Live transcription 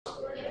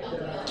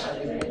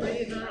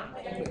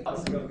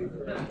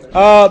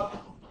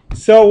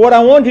So what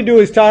I want to do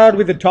is start out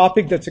with a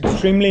topic that's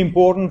extremely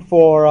important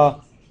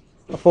for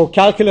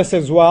calculus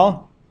as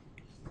well.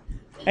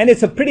 And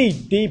it's a pretty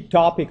deep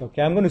topic,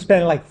 okay? I'm going to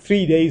spend like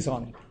 3 days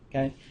on it,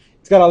 okay?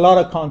 It's got a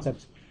lot of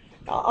concepts.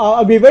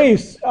 I'll be very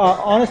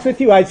honest with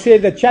you. I'd say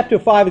that chapter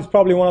 5 is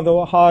probably one of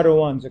the harder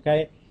ones,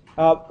 okay?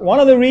 One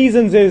of the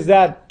reasons is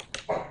that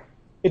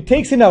it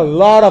takes in a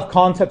lot of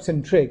concepts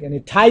in trig, and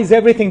it ties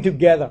everything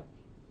together.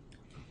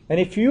 And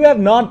if you have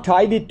not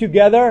tied it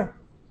together,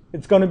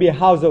 it's going to be a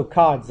house of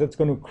cards that's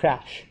going to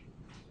crash,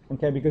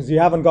 okay? Because you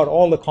haven't got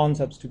all the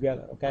concepts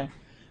together, okay?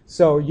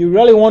 So you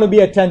really want to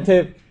be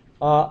attentive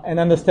and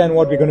understand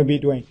what we're going to be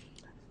doing.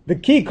 The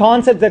key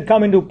concepts that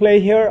come into play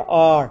here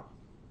are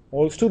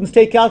all students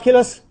take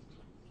calculus,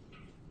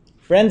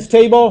 friends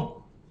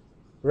table,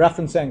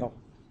 reference angle.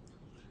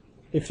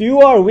 If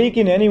you are weak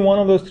in any one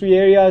of those 3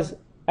 areas,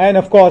 and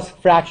of course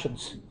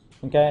fractions,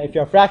 okay? If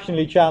you're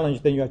fractionally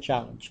challenged, then you're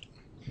challenged,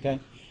 okay?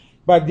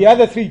 But the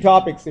other 3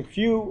 topics, if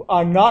you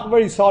are not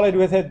very solid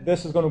with it,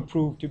 this is going to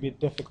prove to be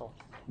difficult,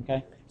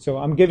 okay? So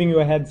I'm giving you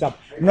a heads up.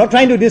 I'm not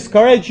trying to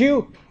discourage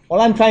you. All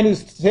I'm trying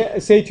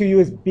to say to you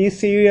is be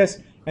serious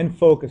and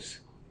focus,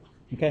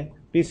 okay?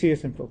 Be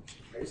serious and focus.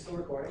 Are you still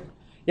recording?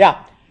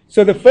 Yeah.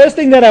 So the first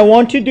thing that I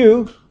want to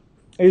do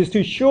is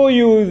to show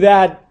you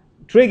that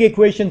trig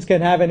equations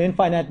can have an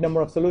infinite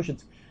number of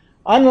solutions.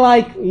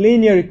 Unlike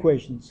linear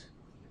equations.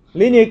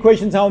 Linear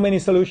equations, how many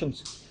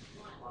solutions?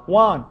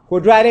 1.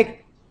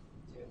 Quadratic?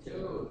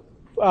 2.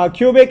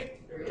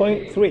 Cubic?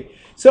 3.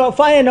 So a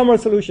finite number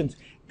of solutions.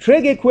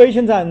 Trig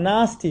equations are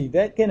nasty.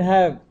 They can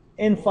have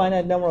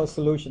infinite number of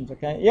solutions,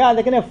 okay? Yeah,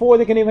 they can have 4,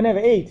 they can even have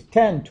 8,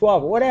 10,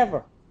 12,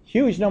 whatever.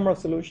 Huge number of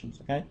solutions,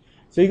 okay?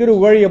 So you got to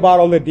worry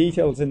about all the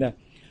details in there.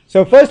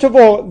 So first of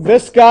all,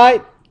 this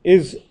guy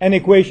is an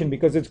equation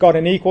because it's got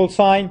an equal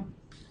sign.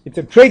 It's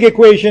a trig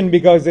equation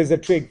because there's a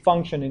trig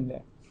function in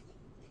there,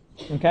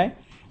 okay?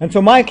 And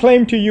so my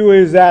claim to you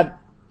is that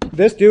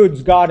this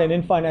dude's got an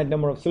infinite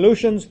number of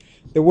solutions.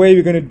 The way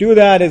we're going to do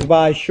that is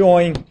by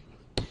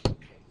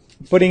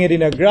putting it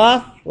in a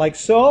graph like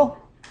so.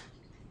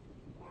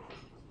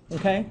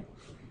 Okay?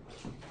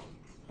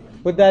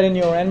 Put that in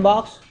your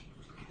inbox.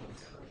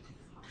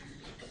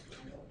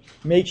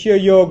 Make sure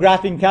your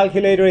graphing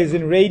calculator is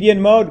in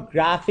radian mode.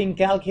 Graphing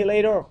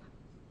calculator.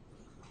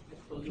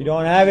 If you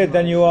don't have it,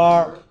 then you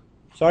are...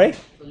 Sorry?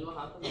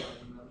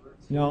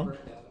 No.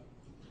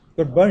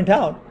 Got burnt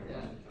out.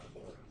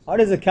 How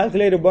does a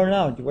calculator burn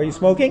out? Were you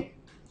smoking?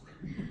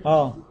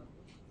 Oh.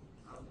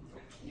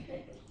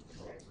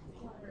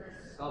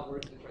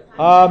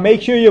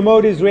 Make sure your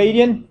mode is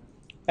radian.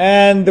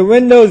 And the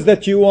windows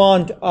that you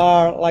want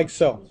are like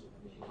so.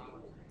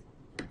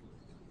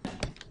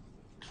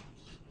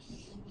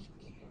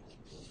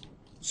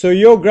 So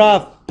your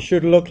graph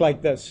should look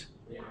like this.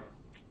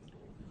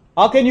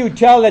 How can you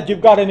tell that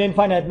you've got an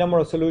infinite number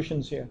of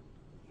solutions here?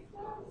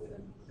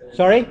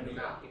 Sorry?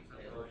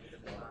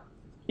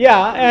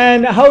 Yeah,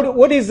 and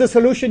what is the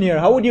solution here?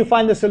 How would you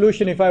find the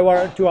solution if I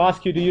were to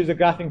ask you to use a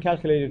graphing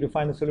calculator to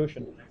find the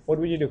solution? What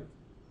would you do?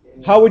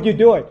 How would you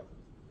do it?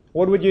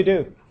 What would you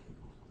do?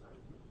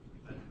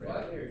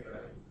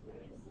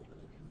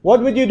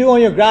 What would you do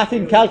on your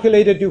graphing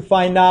calculator to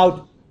find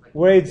out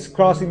where it's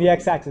crossing the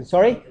x-axis?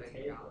 Sorry?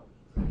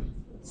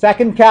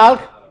 Second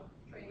calc?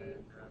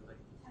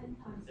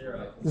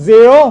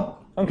 0.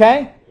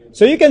 Okay?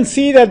 So you can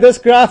see that this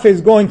graph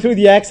is going through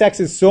the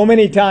x-axis so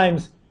many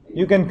times,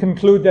 you can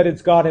conclude that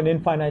it's got an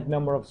infinite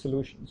number of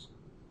solutions.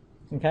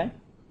 Okay?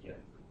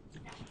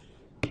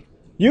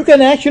 You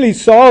can actually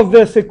solve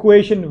this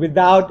equation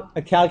without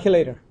a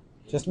calculator,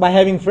 just by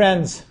having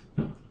friends.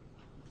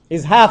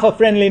 Is half a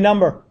friendly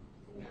number?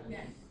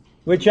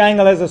 Which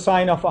angle has a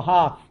sign of a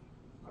half?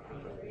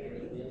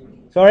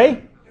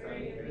 Sorry?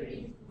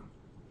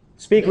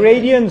 Speak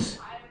radians.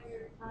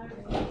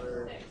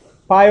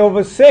 Pi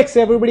over 6.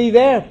 Everybody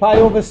there? Pi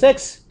over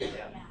 6?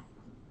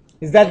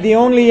 Is that the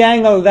only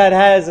angle that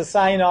has a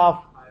sign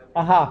of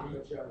a half?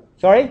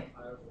 Sorry?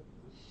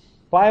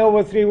 Pi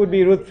over 3 would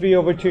be root 3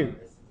 over 2.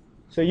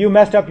 So you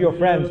messed up your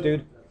friends,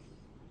 dude.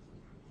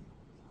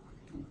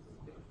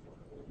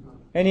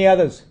 Any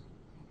others?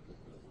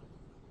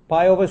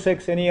 Pi over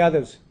 6, any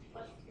others?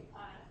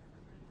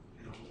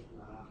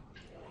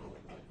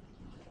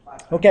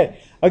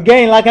 Okay,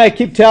 again, like I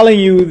keep telling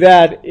you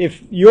that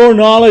if your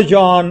knowledge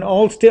on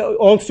all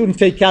students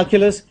take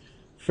calculus,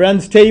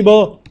 friends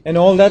table, and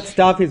all that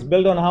stuff is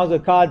built on a house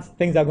of cards,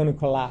 things are going to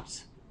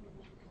collapse.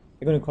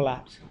 They're going to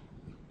collapse.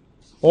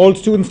 All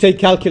students take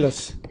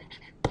calculus.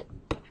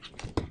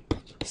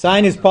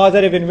 Sign is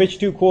positive in which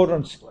 2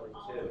 quadrants?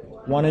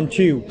 1 and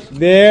 2.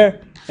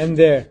 There and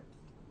there.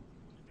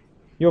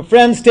 Your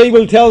friends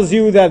table tells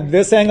you that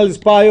this angle is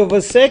pi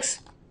over 6.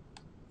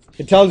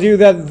 It tells you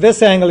that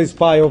this angle is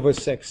pi over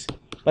 6.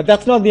 But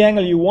that's not the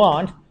angle you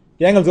want.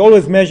 The angle is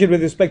always measured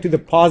with respect to the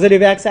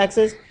positive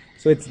x-axis.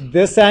 So it's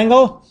this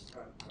angle.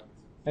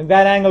 And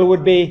that angle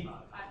would be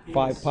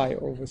 5 pi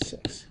over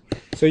 6.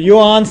 So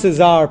your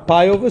answers are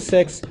pi over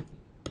 6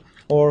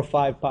 or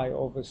 5 pi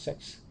over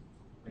 6.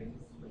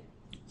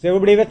 Is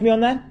everybody with me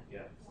on that? Yeah.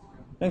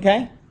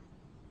 Okay.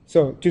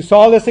 So to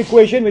solve this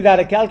equation without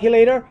a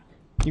calculator,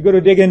 you got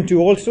to dig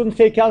into old student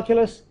state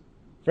calculus,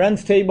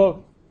 Friends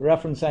table,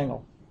 reference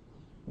angle.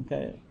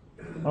 Okay.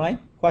 All right.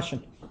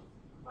 Question.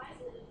 Why is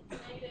it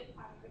negative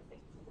 5 over 6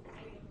 and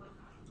negative 1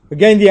 half?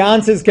 Again, the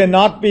answers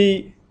cannot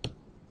be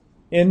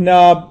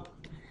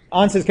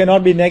answers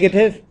cannot be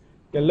negative.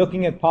 You're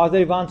looking at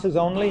positive answers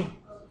only.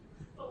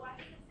 But why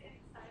does it say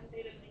sine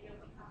theta negative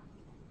 1 half?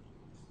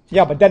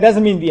 Yeah, but that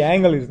doesn't mean the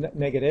angle is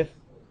negative.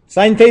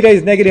 Sine theta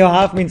is negative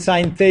half means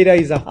sine theta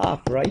is a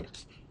half, right?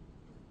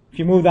 If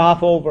you move the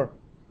half over.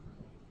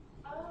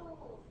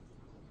 Oh.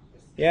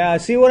 Yeah,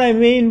 see what I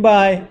mean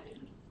by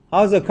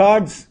house of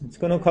cards? It's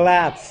going to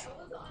collapse. What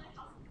was the on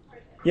house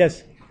part then?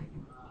 Yes.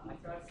 I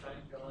thought sine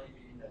could only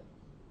be the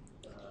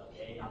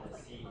A and the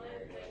C.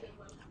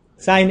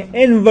 Sine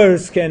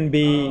inverse can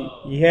be,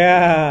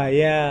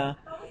 yeah.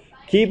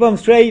 Keep them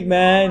straight,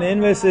 man.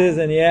 Inverses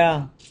and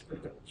yeah.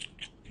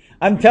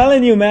 I'm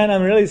telling you, man,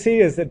 I'm really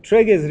serious. The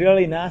trig is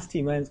really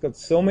nasty, man. It's got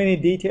so many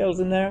details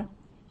in there.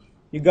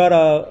 You got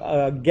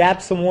a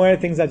gap somewhere,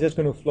 things are just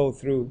going to flow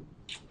through.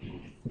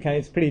 Okay,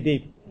 it's pretty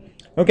deep.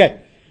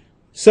 Okay,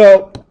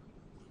 so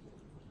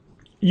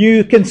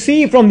you can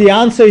see from the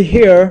answer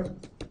here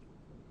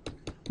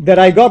that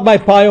I got my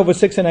pi over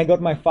 6 and I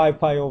got my 5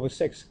 pi over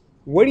 6.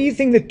 Where do you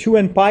think the 2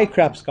 and pi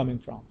crap's coming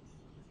from?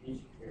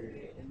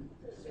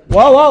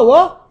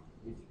 What?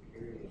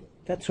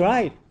 That's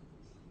right.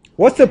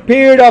 What's the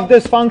period of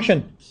this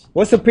function?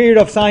 What's the period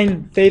of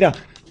sine theta?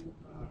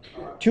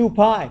 2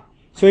 pi.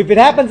 So if it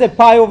happens at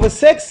pi over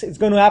 6, it's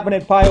going to happen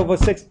at pi over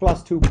 6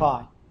 plus 2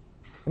 pi.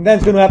 And then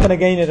it's going to happen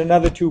again at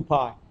another 2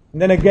 pi.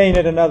 And then again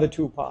at another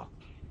 2 pi.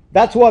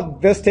 That's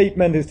what this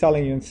statement is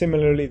telling you. And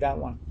similarly that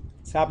one.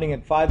 It's happening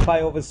at 5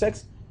 pi over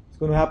 6. It's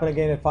going to happen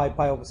again at 5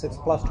 pi over 6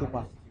 plus 2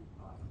 pi.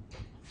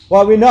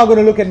 Well, we're not going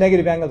to look at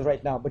negative angles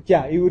right now. But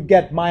yeah, you would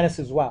get minus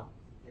as well.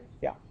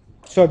 Yeah.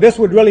 So this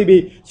would really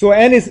be, so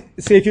n is,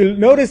 so if you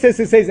notice this,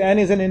 it says n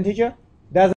is an integer. Doesn't